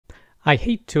I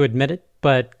hate to admit it,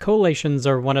 but collations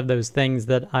are one of those things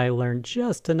that I learned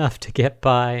just enough to get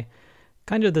by.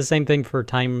 Kind of the same thing for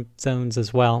time zones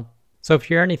as well. So if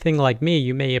you're anything like me,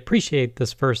 you may appreciate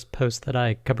this first post that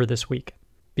I cover this week,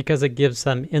 because it gives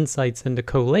some insights into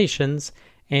collations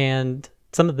and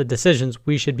some of the decisions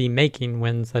we should be making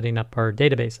when setting up our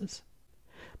databases.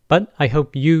 But I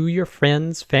hope you, your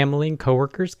friends, family, and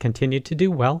coworkers continue to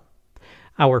do well.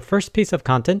 Our first piece of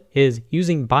content is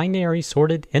using binary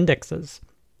sorted indexes.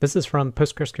 This is from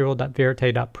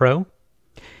PostgreSQL.verite.pro.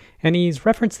 And he's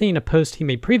referencing a post he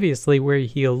made previously where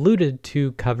he alluded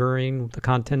to covering the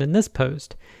content in this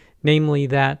post. Namely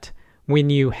that when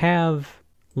you have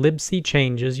libc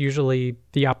changes, usually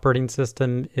the operating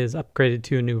system is upgraded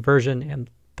to a new version and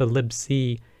the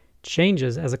libc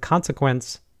changes. As a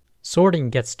consequence, sorting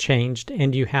gets changed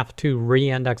and you have to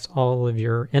re-index all of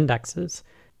your indexes.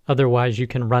 Otherwise, you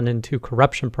can run into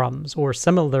corruption problems. Or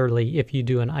similarly, if you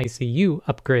do an ICU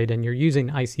upgrade and you're using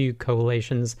ICU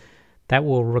collations, that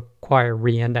will require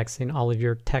re-indexing all of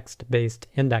your text-based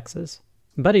indexes.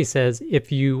 But he says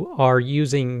if you are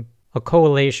using a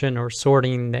collation or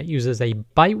sorting that uses a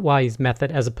bytewise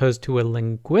method as opposed to a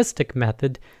linguistic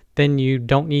method, then you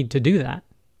don't need to do that.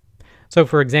 So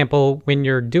for example, when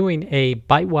you're doing a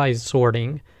bytewise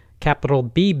sorting, capital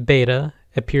B beta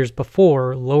appears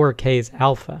before lowercase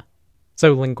alpha.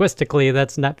 So linguistically,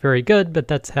 that's not very good, but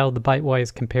that's how the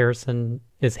bytewise comparison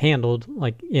is handled,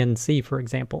 like in C, for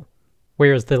example.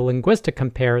 Whereas the linguistic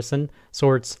comparison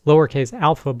sorts lowercase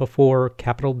alpha before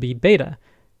capital B beta,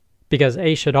 because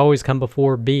A should always come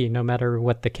before B, no matter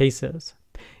what the case is.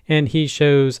 And he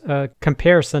shows a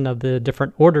comparison of the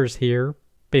different orders here,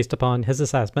 based upon his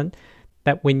assessment,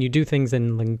 that when you do things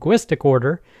in linguistic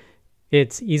order,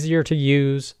 it's easier to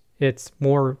use, it's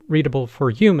more readable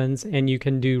for humans, and you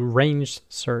can do range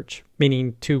search,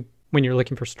 meaning when you're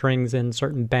looking for strings in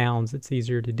certain bounds, it's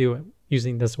easier to do it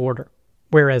using this order.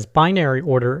 Whereas binary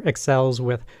order excels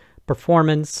with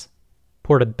performance,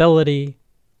 portability,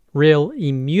 real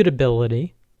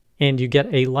immutability, and you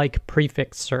get a like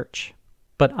prefix search.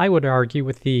 But I would argue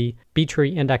with the B-tree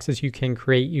indexes you can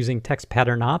create using text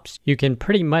pattern ops, you can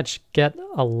pretty much get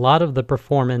a lot of the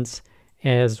performance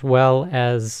as well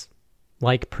as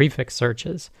like prefix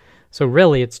searches. So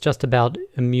really it's just about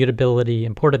immutability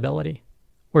and portability.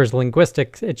 Whereas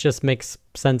linguistics, it just makes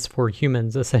sense for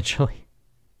humans essentially.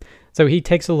 So he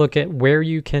takes a look at where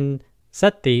you can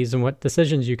set these and what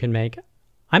decisions you can make.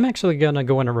 I'm actually going to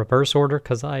go in a reverse order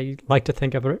because I like to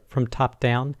think of it from top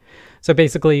down. So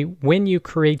basically, when you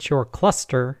create your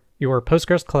cluster, your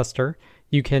Postgres cluster,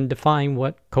 you can define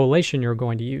what collation you're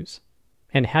going to use.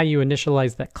 And how you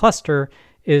initialize that cluster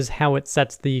is how it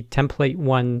sets the template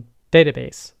one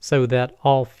database, so that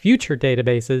all future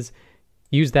databases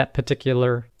use that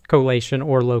particular collation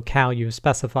or locale you've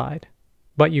specified.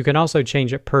 But you can also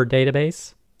change it per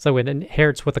database. So it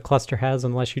inherits what the cluster has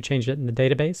unless you change it in the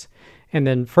database. And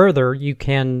then further, you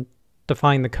can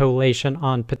define the collation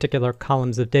on particular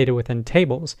columns of data within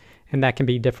tables, and that can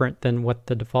be different than what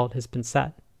the default has been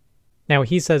set. Now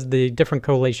he says the different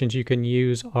collations you can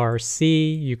use are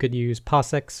C, you could use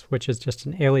POSIX, which is just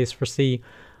an alias for C,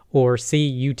 or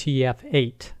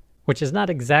CUTF-8, which is not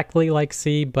exactly like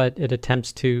C, but it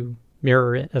attempts to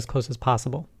mirror it as close as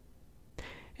possible.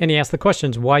 And he asks the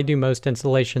questions, why do most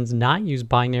installations not use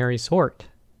binary sort?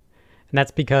 And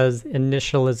that's because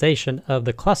initialization of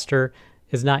the cluster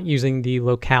is not using the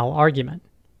locale argument.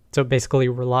 So it basically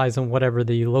relies on whatever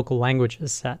the local language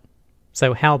is set.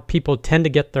 So how people tend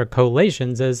to get their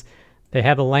collations is they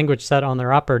have a language set on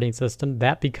their operating system.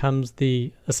 That becomes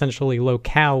the essentially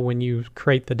locale when you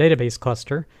create the database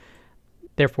cluster.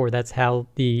 Therefore, that's how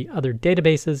the other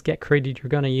databases get created you're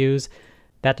going to use.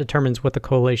 That determines what the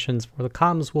collations for the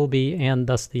columns will be and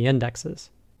thus the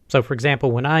indexes. So for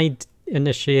example, when I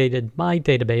initiated my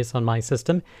database on my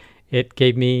system, it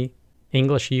gave me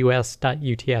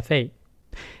EnglishUS.UTF-8.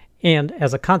 And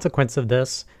as a consequence of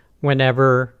this,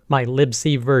 whenever my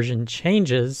libc version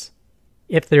changes,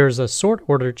 if there's a sort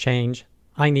order change,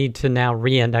 I need to now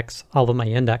re-index all of my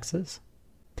indexes.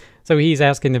 So he's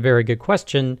asking a very good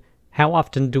question. How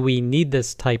often do we need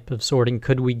this type of sorting?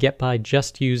 Could we get by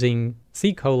just using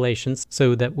C collations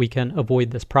so that we can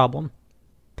avoid this problem?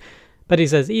 But he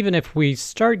says even if we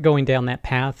start going down that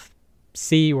path,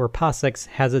 C or POSIX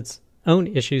has its own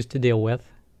issues to deal with,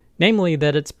 namely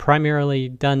that it's primarily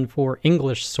done for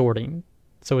English sorting.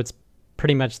 So it's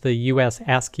pretty much the US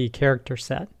ASCII character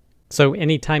set. So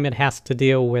anytime it has to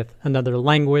deal with another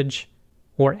language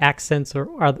or accents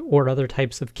or other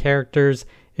types of characters,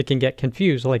 it can get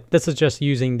confused. Like this is just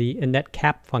using the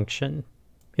initcap function.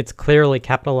 It's clearly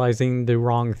capitalizing the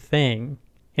wrong thing.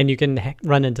 And you can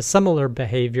run into similar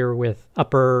behavior with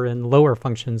upper and lower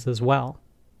functions as well.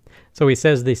 So he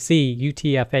says the C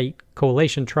UTF-8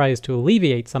 collation tries to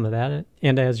alleviate some of that,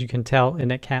 and as you can tell,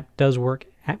 initcap does work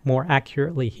more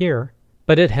accurately here,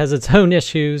 but it has its own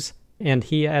issues, and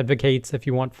he advocates if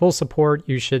you want full support,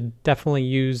 you should definitely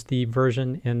use the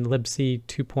version in libc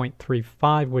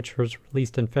 2.35, which was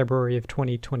released in February of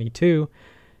 2022.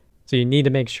 So you need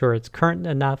to make sure it's current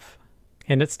enough,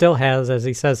 and it still has, as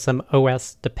he says, some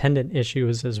OS-dependent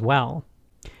issues as well.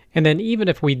 And then even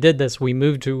if we did this, we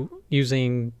moved to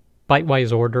using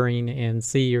bytewise ordering in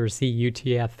C or C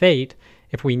UTF-8,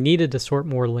 if we needed to sort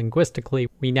more linguistically,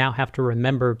 we now have to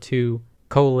remember to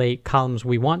collate columns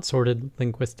we want sorted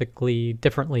linguistically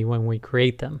differently when we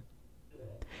create them.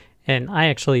 And I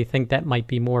actually think that might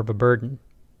be more of a burden.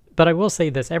 But I will say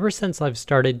this, ever since I've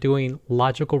started doing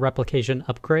logical replication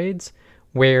upgrades,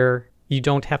 where you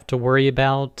don't have to worry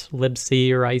about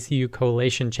libc or ICU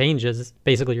collation changes,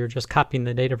 basically you're just copying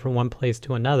the data from one place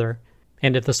to another,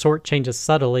 and if the sort changes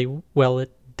subtly, well,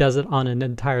 it does it on an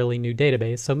entirely new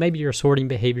database. So maybe your sorting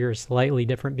behavior is slightly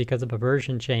different because of a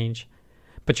version change,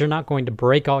 but you're not going to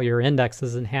break all your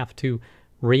indexes and have to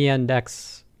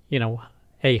re-index,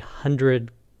 a 100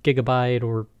 gigabyte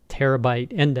or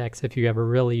terabyte index if you have a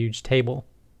really huge table.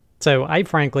 So I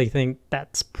frankly think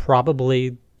that's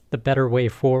probably the better way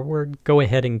forward. Go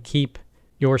ahead and keep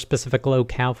your specific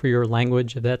locale for your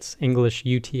language, if that's English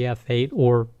UTF-8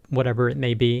 or whatever it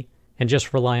may be, and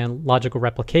just rely on logical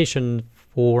replication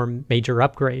for major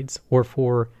upgrades or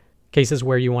for cases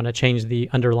where you want to change the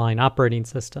underlying operating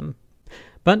system.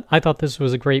 But I thought this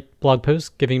was a great blog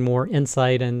post giving more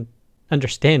insight and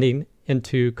understanding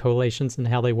into collations and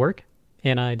how they work,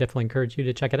 and I definitely encourage you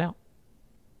to check it out.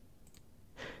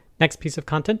 Next piece of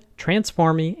content,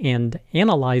 transforming and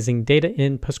analyzing data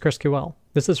in PostgreSQL.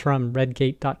 This is from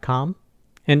redgate.com.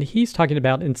 And he's talking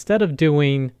about instead of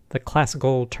doing the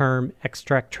classical term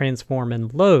extract, transform,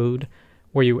 and load,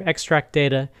 where you extract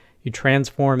data, you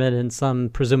transform it in some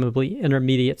presumably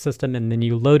intermediate system, and then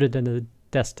you load it in the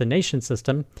destination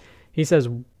system, he says,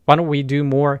 why don't we do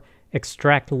more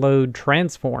extract, load,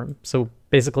 transform? So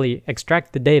basically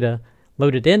extract the data,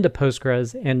 load it into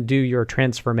Postgres, and do your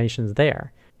transformations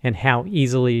there. And how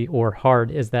easily or hard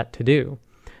is that to do?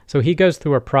 So he goes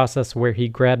through a process where he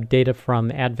grabbed data from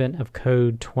Advent of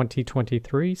Code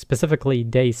 2023, specifically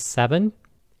day 7,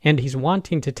 and he's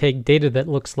wanting to take data that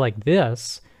looks like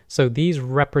this. So these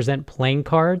represent playing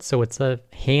cards, so it's a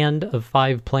hand of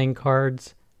 5 playing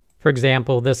cards. For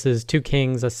example, this is 2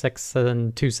 kings, a 6,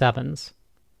 and 2 sevens.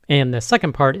 And the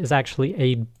second part is actually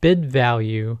a bid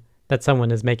value that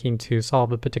someone is making to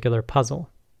solve a particular puzzle.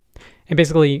 And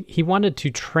basically, he wanted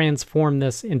to transform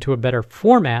this into a better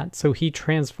format, so he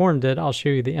transformed it. I'll show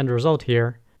you the end result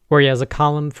here, where he has a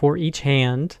column for each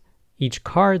hand, each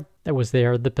card that was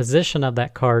there, the position of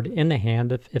that card in the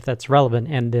hand, if that's relevant,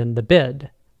 and then the bid.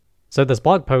 So this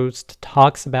blog post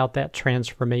talks about that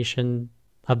transformation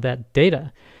of that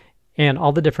data and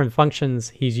all the different functions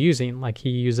he's using. Like he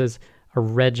uses a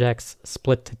regex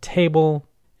split to table,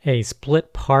 a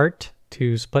split part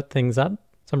to split things up,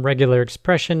 some regular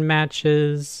expression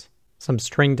matches, some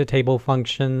string to table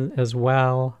function as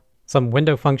well, some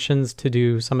window functions to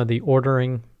do some of the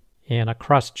ordering, and a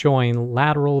cross join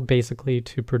lateral basically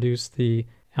to produce the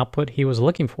output he was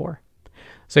looking for.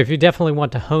 So if you definitely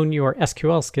want to hone your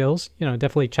SQL skills,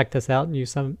 definitely check this out and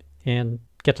use some and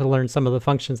get to learn some of the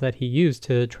functions that he used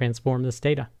to transform this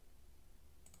data.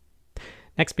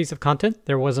 Next piece of content,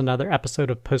 there was another episode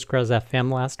of Postgres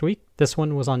FM last week. This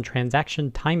one was on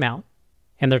transaction timeout.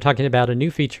 And they're talking about a new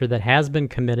feature that has been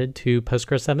committed to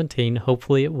Postgres 17.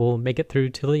 Hopefully it will make it through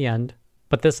till the end.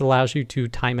 But this allows you to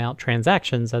time out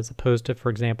transactions as opposed to, for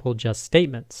example, just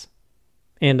statements.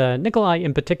 And Nikolai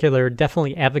in particular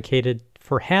definitely advocated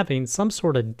for having some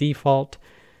sort of default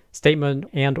statement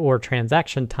and or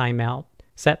transaction timeout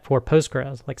set for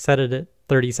Postgres, like set it at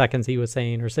 30 seconds he was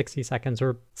saying, or 60 seconds,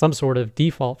 or some sort of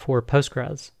default for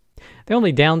Postgres. The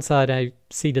only downside I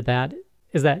see to that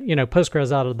is that,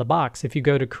 Postgres out of the box, if you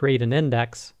go to create an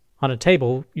index on a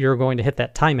table, you're going to hit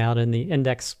that timeout and the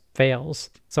index fails.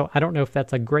 So I don't know if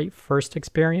that's a great first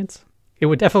experience. It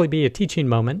would definitely be a teaching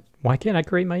moment. Why can't I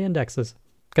create my indexes?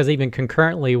 Because even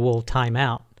concurrently will time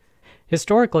out.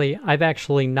 Historically, I've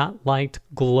actually not liked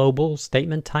global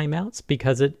statement timeouts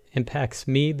because it impacts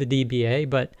me, the DBA,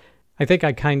 but I think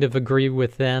I kind of agree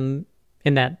with them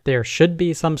in that there should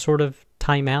be some sort of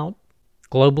timeout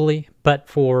globally, but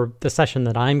for the session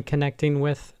that I'm connecting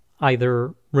with,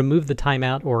 either remove the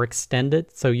timeout or extend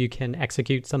it so you can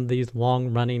execute some of these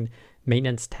long-running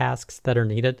maintenance tasks that are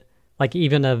needed. Like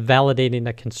even validating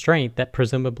a constraint that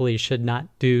presumably should not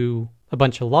do a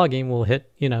bunch of logging, we'll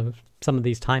hit, some of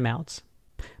these timeouts.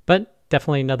 But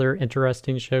definitely another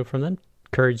interesting show from them.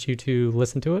 Encourage you to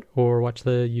listen to it or watch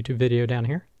the YouTube video down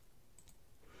here.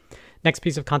 Next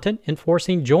piece of content,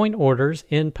 enforcing join orders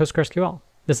in PostgreSQL.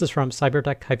 This is from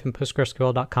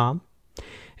cybertech-postgresql.com.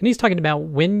 And he's talking about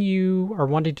when you are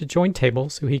wanting to join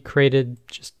tables. So he created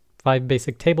just 5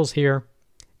 basic tables here,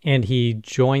 and he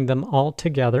joined them all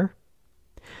together.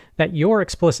 That your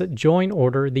explicit join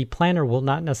order, the planner will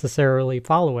not necessarily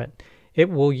follow it. It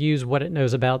will use what it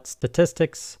knows about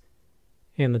statistics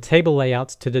and the table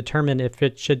layouts to determine if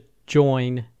it should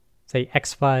join, say,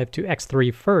 X5 to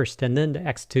X3 first, and then to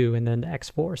X2, and then to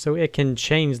X4. So it can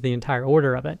change the entire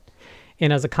order of it.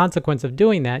 And as a consequence of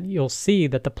doing that, you'll see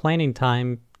that the planning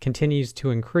time continues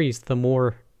to increase the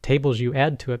more tables you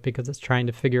add to it, because it's trying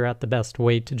to figure out the best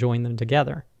way to join them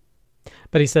together.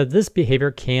 But he said this behavior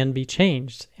can be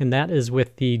changed, and that is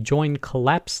with the join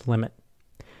collapse limit.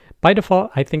 By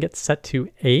default, I think it's set to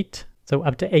 8. So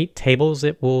up to 8 tables,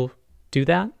 it will do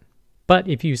that. But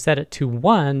if you set it to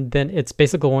 1, then it's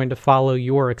basically going to follow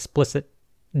your explicit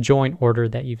join order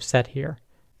that you've set here.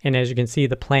 And as you can see,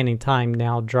 the planning time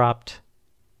now dropped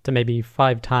to maybe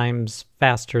 5 times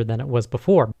faster than it was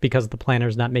before, because the planner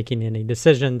is not making any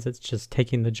decisions. It's just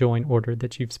taking the join order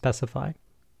that you've specified.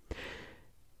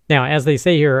 Now, as they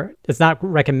say here, it's not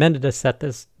recommended to set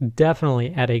this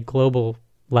definitely at a global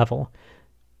level,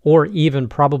 or even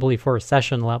probably for a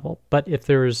session level. But if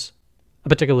there's a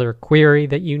particular query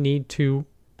that you need to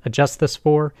adjust this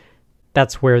for,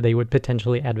 that's where they would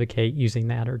potentially advocate using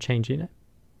that or changing it.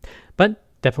 But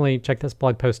definitely check this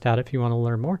blog post out if you want to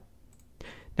learn more.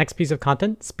 Next piece of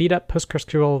content, speed up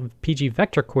PostgreSQL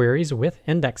pgvector queries with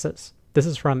indexes. This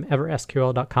is from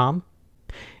eversql.com.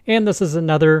 And this is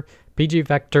another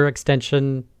pgvector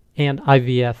extension and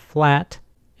IVF flat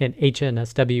and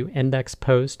HNSW index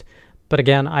post. But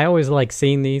again, I always like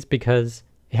seeing these because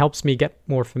it helps me get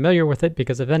more familiar with it,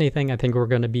 because if anything, I think we're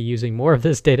going to be using more of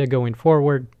this data going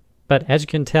forward. But as you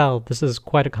can tell, this is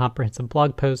quite a comprehensive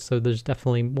blog post, so there's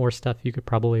definitely more stuff you could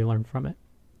probably learn from it.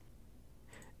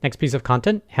 Next piece of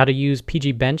content, how to use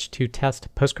pgbench to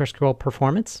test PostgreSQL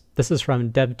performance. This is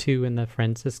from Dev2 in the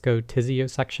Francisco Tizio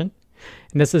section.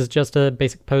 And this is just a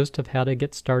basic post of how to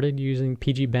get started using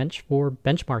pgbench for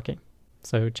benchmarking.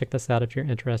 So check this out if you're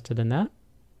interested in that.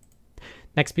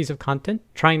 Next piece of content,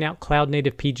 trying out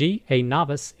CloudNative-PG, a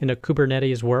novice in a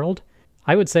Kubernetes world.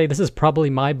 I would say this is probably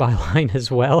my byline as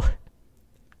well.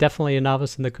 Definitely a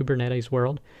novice in the Kubernetes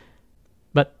world.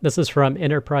 But this is from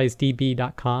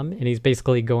enterprisedb.com, and he's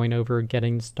basically going over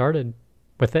getting started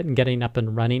with it and getting up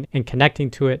and running and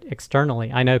connecting to it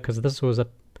externally. I know, because this was a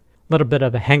little bit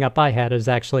of a hang-up I had, is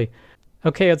actually,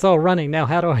 okay, it's all running, now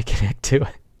how do I connect to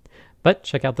it? But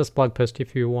check out this blog post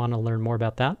if you want to learn more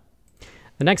about that.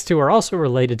 The next two are also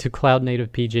related to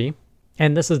CloudNative-PG,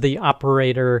 and this is the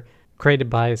operator created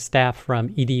by staff from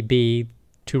EDB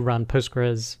to run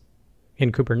Postgres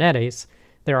in Kubernetes.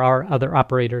 There are other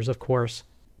operators, of course,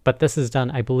 but this is done,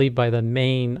 I believe, by the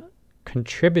main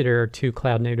contributor to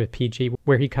CloudNative-PG,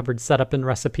 where he covered setup in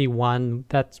recipe 1.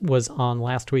 That was on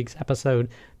last week's episode.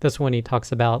 This one he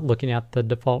talks about looking at the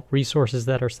default resources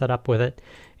that are set up with it.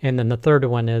 And then the third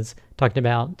one is talking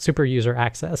about superuser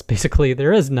access. Basically,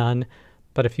 there is none,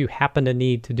 but if you happen to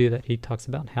need to do that, he talks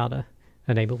about how to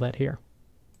enable that here.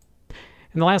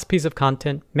 And the last piece of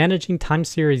content, managing time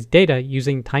series data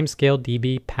using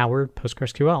TimeScaleDB-Powered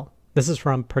PostgreSQL. This is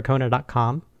from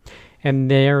Percona.com,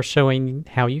 and they're showing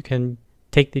how you can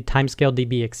take the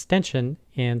TimeScaleDB extension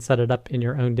and set it up in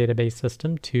your own database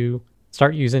system to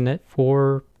start using it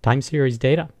for time series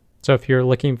data. So if you're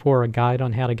looking for a guide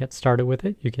on how to get started with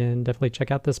it, you can definitely check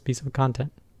out this piece of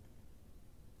content.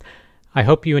 I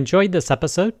hope you enjoyed this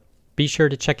episode. Be sure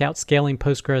to check out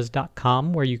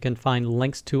scalingpostgres.com, where you can find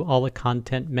links to all the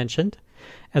content mentioned,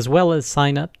 as well as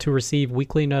sign up to receive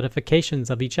weekly notifications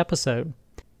of each episode.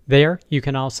 There, you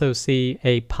can also see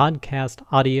a podcast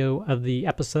audio of the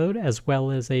episode, as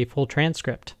well as a full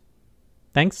transcript.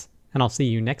 Thanks, and I'll see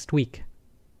you next week.